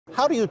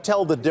How do you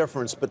tell the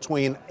difference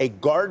between a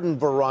garden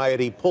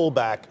variety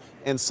pullback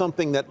and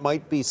something that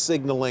might be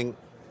signaling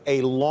a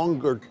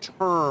longer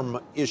term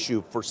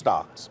issue for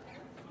stocks?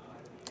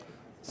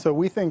 So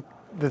we think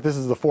that this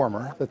is the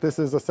former, that this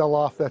is a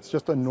sell-off that's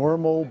just a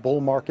normal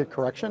bull market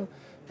correction.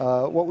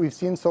 What we've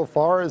seen so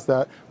far is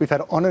that we've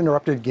had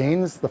uninterrupted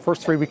gains. The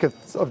first 3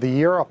 weeks of the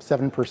year up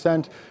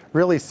 7%.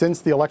 Really,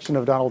 since the election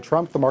of Donald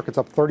Trump, the market's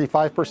up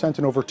 35%,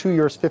 and over 2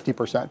 years,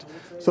 50%.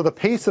 So the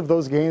pace of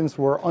those gains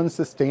were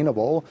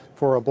unsustainable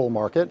for a bull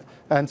market.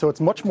 And so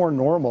it's much more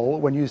normal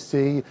when you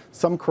see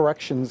some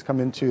corrections come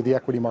into the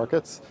equity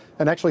markets.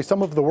 And actually,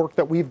 some of the work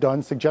that we've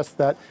done suggests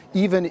that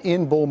even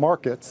in bull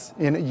markets,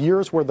 in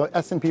years where the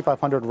S&P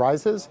 500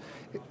 rises,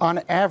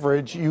 on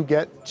average, you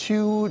get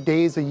 2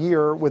 days a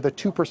year with a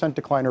 2%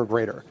 decline or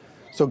greater.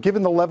 So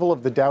given the level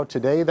of the Dow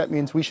today, that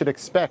means we should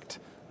expect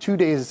 2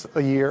 days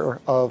a year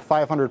of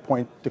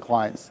 500-point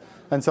declines.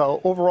 And so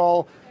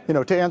overall,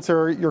 to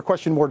answer your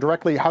question more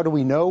directly, how do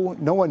we know?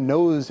 No one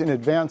knows in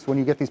advance when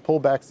you get these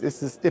pullbacks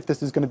if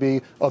this is going to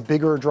be a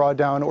bigger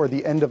drawdown or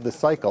the end of the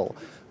cycle.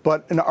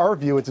 But in our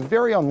view, it's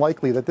very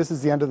unlikely that this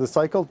is the end of the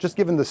cycle, just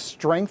given the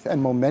strength and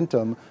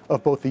momentum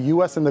of both the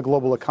U.S. and the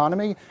global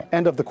economy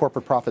and of the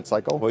corporate profit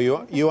cycle.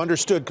 Well, you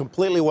understood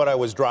completely what I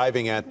was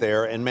driving at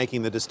there and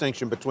making the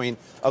distinction between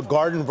a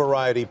garden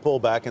variety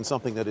pullback and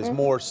something that is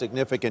more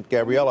significant.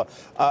 Gabriela,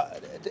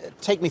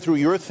 take me through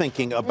your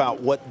thinking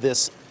about what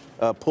this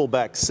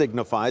pullback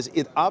signifies.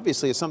 It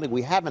obviously is something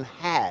we haven't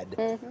had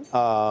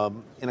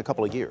in a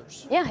couple of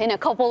years. Yeah, in a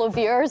couple of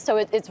years. So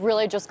it's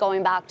really just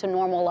going back to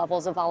normal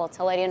levels of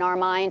volatility in our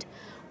mind.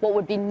 What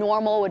would be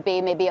normal would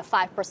be maybe a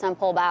 5%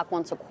 pullback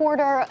once a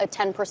quarter, a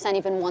 10%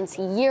 even once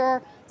a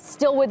year,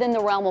 still within the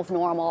realm of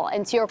normal.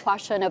 And to your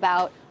question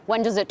about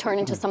when does it turn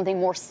into something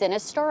more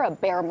sinister, a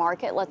bear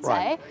market, let's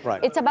say,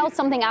 it's about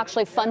something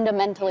actually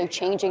fundamentally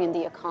changing in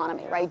the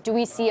economy, right? Do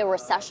we see a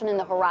recession in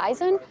the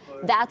horizon?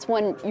 That's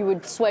when you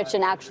would switch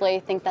and actually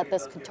think that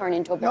this could turn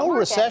into a bear market. No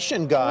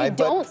recession guy, but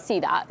don't see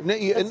that.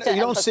 You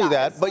don't see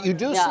that, but you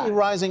do see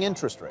rising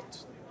interest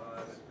rates.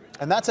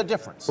 And that's a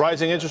difference.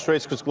 Rising interest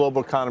rates because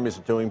global economies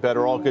are doing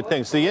better, all good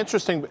things. The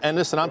interesting, and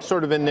listen, I'm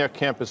sort of in their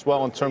camp as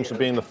well in terms of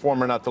being the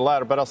former, not the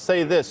latter, but I'll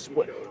say this,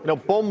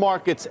 bull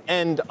markets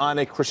end on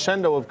a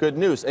crescendo of good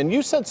news. And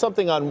you said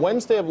something on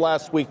Wednesday of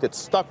last week that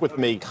stuck with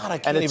me. God, I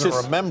can't even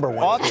remember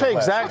Wednesday. I'll tell you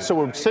exactly. So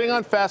we're sitting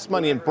on Fast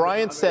Money, and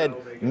Brian said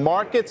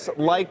markets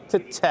like to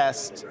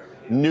test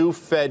new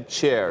Fed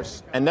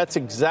chairs. And that's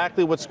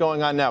exactly what's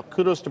going on now.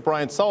 Kudos to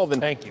Brian Sullivan.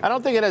 Thank you. I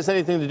don't think it has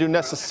anything to do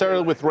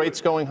necessarily with rates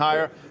going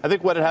higher. I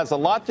think what it has a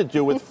lot to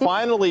do with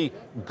finally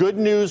good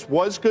news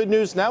was good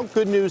news. Now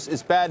good news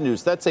is bad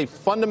news. That's a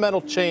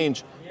fundamental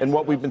change in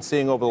what we've been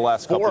seeing over the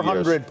last couple of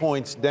years. 400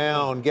 points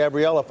down.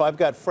 Gabriela, if I've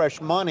got fresh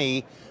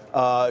money,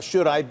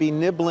 should I be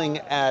nibbling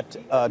at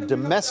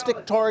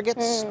domestic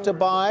targets to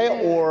buy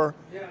or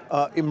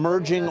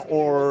emerging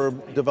or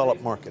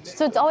developed markets?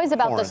 So it's always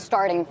about the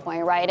starting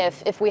point, right?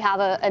 If we have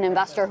an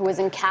investor who is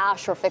in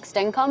cash or fixed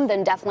income,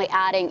 then definitely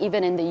adding,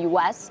 even in the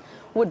U.S.,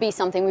 would be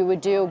something we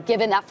would do,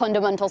 given that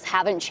fundamentals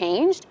haven't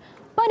changed.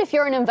 But if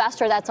you're an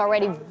investor that's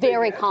already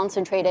very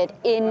concentrated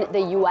in the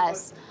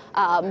U.S.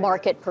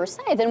 Market per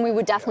se, then we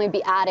would definitely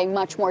be adding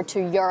much more to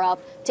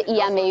Europe, to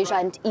EM Asia,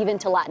 and even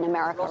to Latin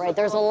America, right?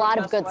 There's a lot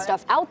of good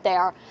stuff out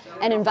there,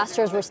 and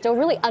investors were still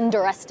really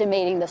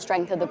underestimating the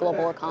strength of the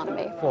global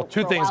economy. Well,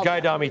 two things, Guy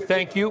Adami,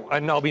 thank you,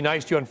 and I'll be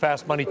nice to you on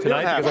Fast Money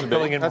tonight because I'm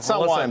filling in. That's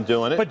not why I'm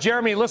doing it. But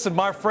Jeremy, listen,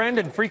 my friend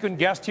and frequent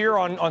guest here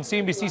on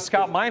CNBC,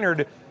 Scott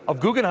Minerd of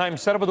Guggenheim,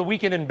 said over the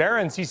weekend in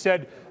Barron's, he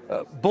said,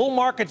 bull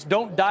markets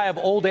don't die of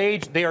old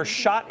age, they are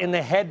shot in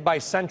the head by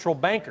central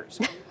bankers.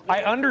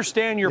 I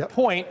understand your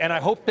point, and I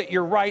hope that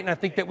you're right, and I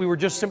think that we were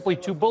just simply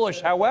too bullish.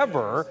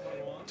 However,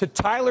 to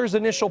Tyler's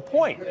initial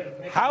point,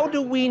 how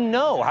do we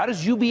know? How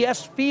does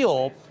UBS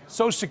feel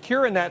so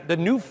secure in that the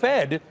new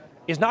Fed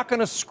is not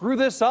going to screw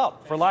this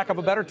up, for lack of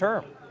a better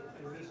term?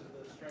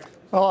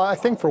 Well, I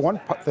think for one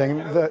thing,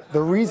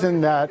 the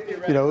reason that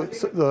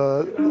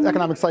the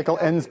economic cycle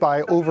ends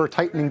by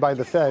over-tightening by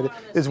the Fed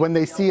is when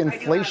they see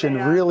inflation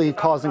really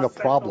causing a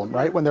problem,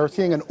 right? When they're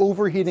seeing an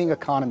overheating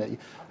economy.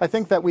 I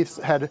think that we've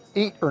had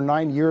 8 or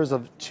 9 years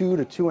of 2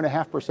 to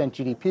 2.5%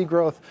 GDP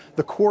growth.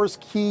 The core's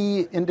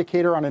key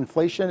indicator on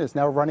inflation is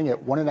now running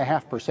at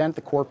 1.5%,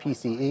 the core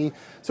PCE.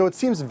 So it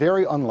seems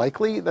very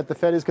unlikely that the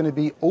Fed is going to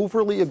be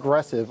overly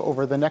aggressive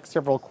over the next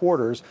several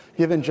quarters,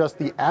 given just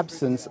the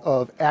absence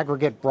of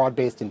aggregate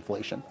broad-based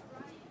inflation.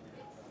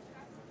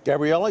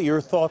 Gabriela,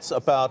 your thoughts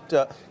about,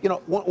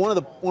 one of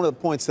the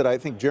points that I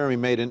think Jeremy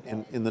made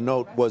in the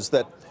note was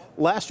that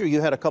last year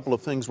you had a couple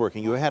of things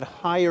working. You had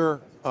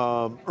higher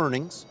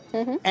earnings,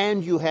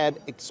 and you had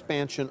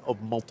expansion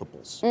of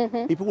multiples.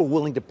 People were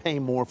willing to pay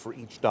more for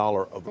each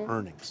dollar of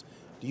earnings.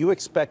 Do you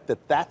expect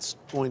that that's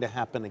going to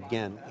happen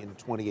again in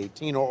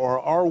 2018, or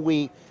are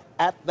we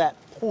at that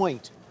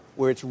point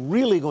where it's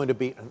really going to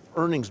be an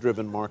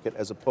earnings-driven market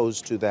as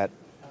opposed to that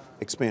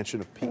expansion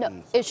of PE?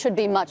 No, it should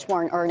be much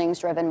more an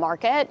earnings-driven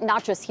market,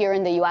 not just here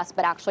in the U.S.,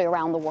 but actually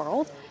around the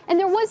world. And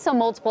there was some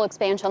multiple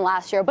expansion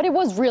last year, but it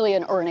was really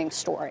an earnings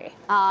story.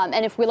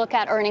 And if we look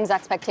at earnings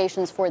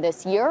expectations for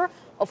this year,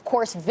 of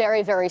course,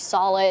 very, very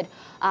solid.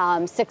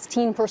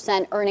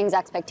 16% earnings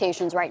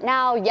expectations right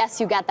now. Yes,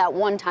 you get that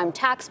one-time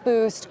tax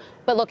boost,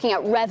 but looking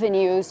at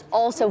revenues,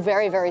 also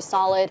very, very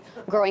solid,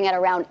 growing at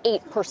around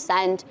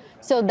 8%.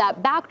 So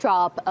that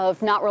backdrop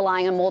of not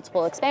relying on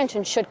multiple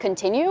expansion should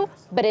continue,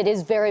 but it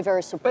is very,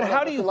 very supportive. But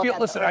how do you feel?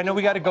 Listen, I know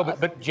we got to go,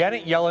 but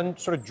Janet Yellen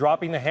sort of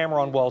dropping the hammer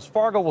on Wells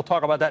Fargo. We'll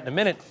talk about that in a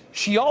minute.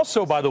 She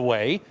also, by the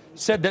way,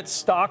 said that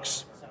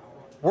stocks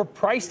were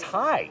priced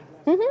high.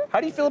 How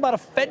do you feel about a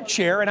Fed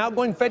chair, an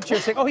outgoing Fed chair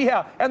saying, oh,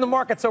 yeah, and the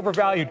market's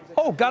overvalued?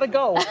 Oh, gotta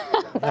go.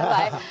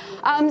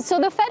 So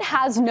the Fed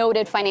has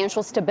noted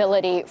financial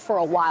stability for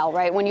a while,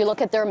 right? When you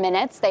look at their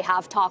minutes, they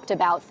have talked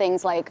about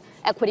things like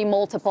equity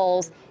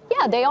multiples.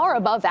 Yeah, they are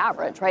above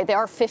average, right? They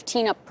are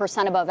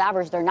 15% above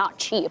average. They're not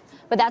cheap.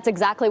 But that's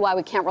exactly why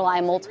we can't rely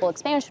on multiple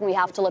expansion. We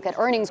have to look at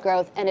earnings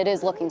growth, and it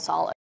is looking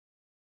solid.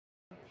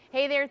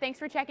 Hey there, thanks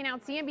for checking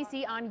out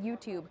CNBC on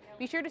YouTube.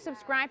 Be sure to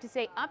subscribe to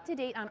stay up to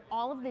date on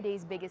all of the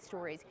day's biggest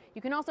stories.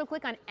 You can also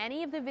click on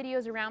any of the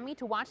videos around me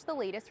to watch the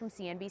latest from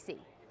CNBC.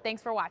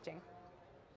 Thanks for watching.